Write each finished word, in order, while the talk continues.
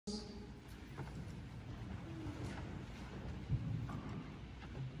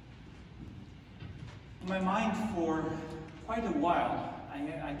In my mind for quite a while,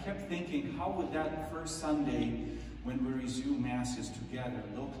 I kept thinking, how would that first Sunday when we resume Masses together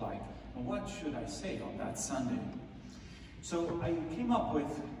look like? And what should I say on that Sunday? So I came up with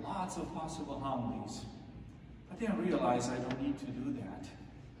lots of possible homilies. But then I realized I don't need to do that.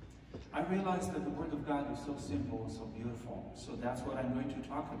 I realized that the Word of God is so simple and so beautiful. So that's what I'm going to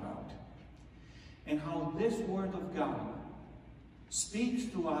talk about. And how this Word of God speaks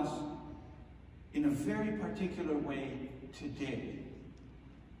to us in a very particular way today.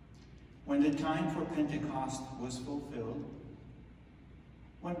 When the time for Pentecost was fulfilled,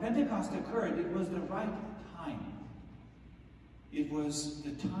 when Pentecost occurred, it was the right time. The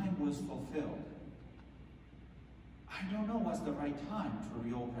time was fulfilled. I don't know what's the right time to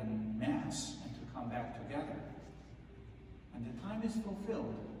reopen Mass and to come back together. When the time is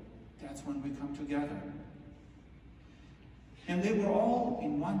fulfilled, that's when we come together. And they were all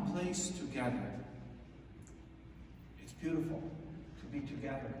in one place together. It's beautiful to be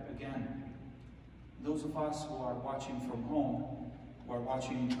together again. Those of us who are watching from home, who are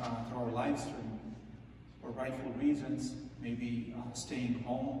watching through our live stream, for rightful reasons, maybe staying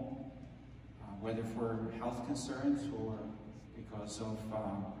home, whether for health concerns or because of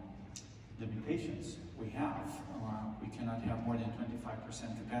limitations we have. We cannot have more than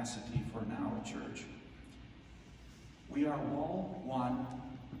 25% capacity for now at church. We are all one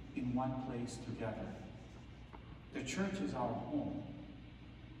in one place together. The church is our home.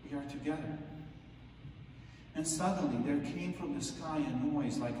 We are together. And suddenly there came from the sky a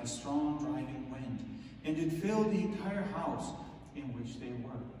noise like a strong driving wind, and it filled the entire house in which they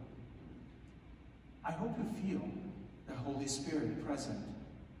were. I hope you feel the Holy Spirit present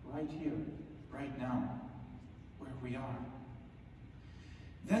right here, right now, where we are.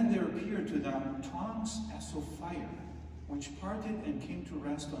 Then there appeared to them tongues as of fire, which parted and came to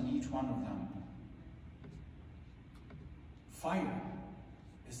rest on each one of them. Fire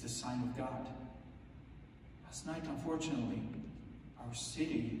is the sign of God. Last night, unfortunately, our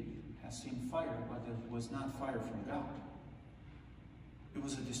city has seen fire, but it was not fire from God. It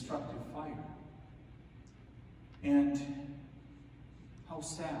was a destructive fire. And how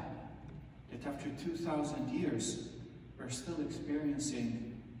sad that after 2,000 years, we're still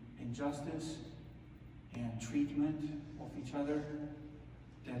experiencing injustice and treatment of each other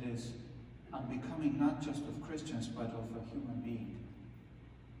that is unbecoming not just of Christians, but of a human being.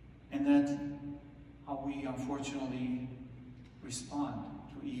 And that how we unfortunately respond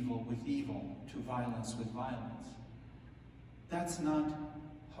to evil with evil, to violence with violence. That's not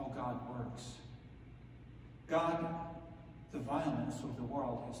how God works. God, the violence of the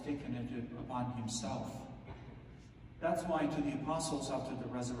world, has taken it upon himself. That's why to the apostles after the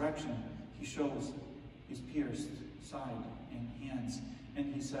resurrection, he shows his pierced side and hands.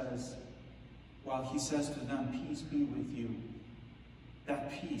 And he says, while he says to them, peace be with you, that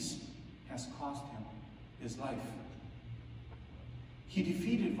peace has cost him his life. He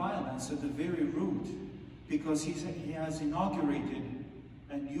defeated violence at the very root because he has inaugurated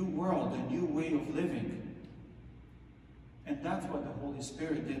a new world, a new way of living. And that's what the Holy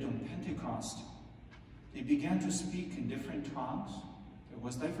Spirit did on Pentecost. They began to speak in different tongues. There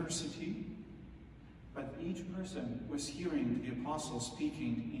was diversity, but each person was hearing the apostles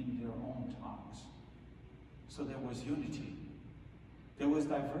speaking in their own tongues. So there was unity. There was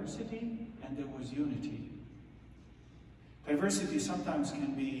diversity and there was unity. Diversity sometimes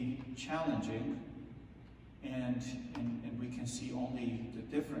can be challenging, and we can see only the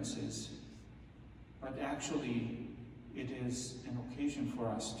differences, but actually it is an occasion for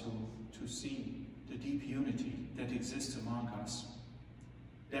us to see the deep unity that exists among us.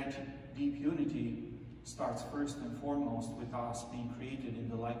 That deep unity starts first and foremost with us being created in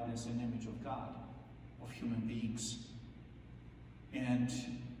the likeness and image of God, of human beings. And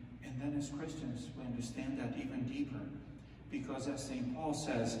then as Christians, we understand that even deeper, because as St. Paul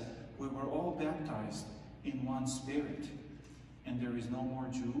says, we were all baptized in one Spirit, and there is no more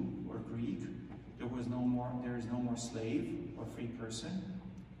Jew or Greek, there is no more slave or free person,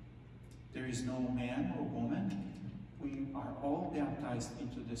 there is no man or woman. We are all baptized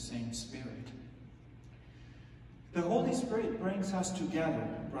into the same Spirit. The Holy Spirit brings us together,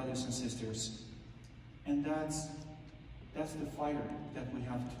 brothers and sisters, and that's the fire that we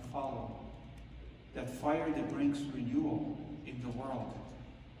have to follow. That fire that brings renewal in the world,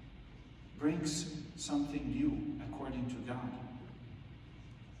 brings something new according to God.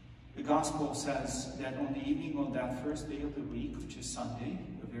 The Gospel says that on the evening of that first day of the week, which is Sunday,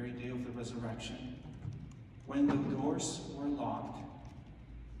 the very day of the resurrection, when the doors were locked,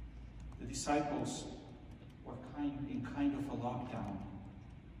 the disciples were in kind of a lockdown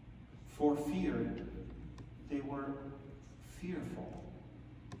for fear they were fearful.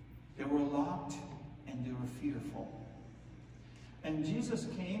 They were locked and they were fearful. And Jesus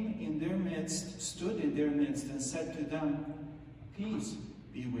came in their midst, stood in their midst, and said to them, "Peace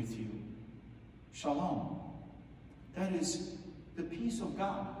be with you." Shalom. That is the peace of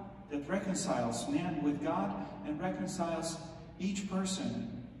God that reconciles man with God and reconciles each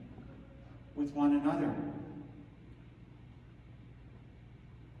person with one another.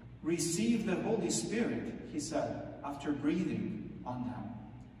 "Receive the Holy Spirit," he said, after breathing on them.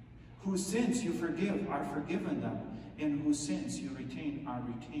 "Whose sins you forgive are forgiven them, and whose sins you retain are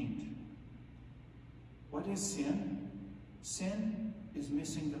retained." What is sin? Sin is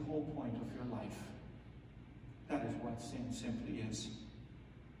missing the whole point of your life. That is what sin simply is.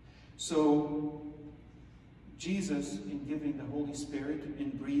 So, Jesus, in giving the Holy Spirit,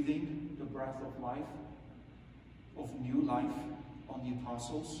 in breathing the breath of life, of new life on the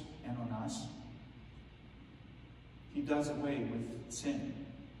apostles and on us, he does away with sin.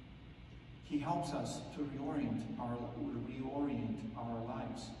 He helps us to reorient our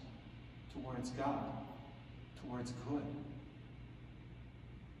lives towards God, towards good,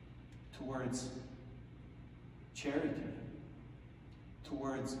 towards charity,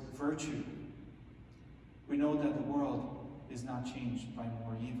 towards virtue. We know that the world is not changed by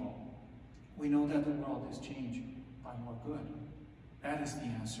more evil. We know that the world is changed by more good. That is the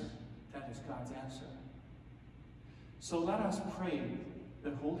answer. That is God's answer. So let us pray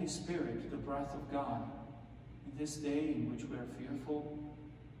the Holy Spirit, the breath of God, in this day in which we are fearful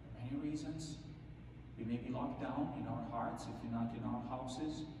for many reasons. We may be locked down in our hearts if we're not in our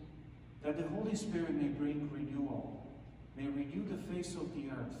houses. That the Holy Spirit may bring renewal, may renew the face of the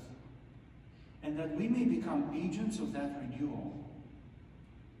earth, and that we may become agents of that renewal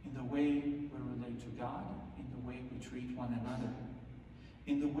in the way we relate to God, in the way we treat one another,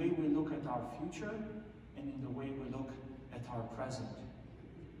 in the way we look at our future, and in the way we look at our present.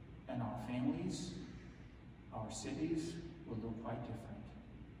 And our families, our cities will look quite different.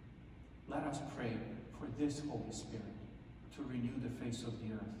 Let us pray for this Holy Spirit to renew the face of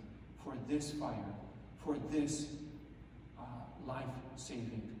the earth, for this fire, for this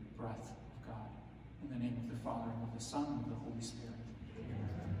life-saving breath of God. In the name of the Father, and of the Son, and of the Holy Spirit.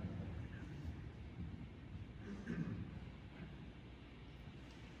 Amen.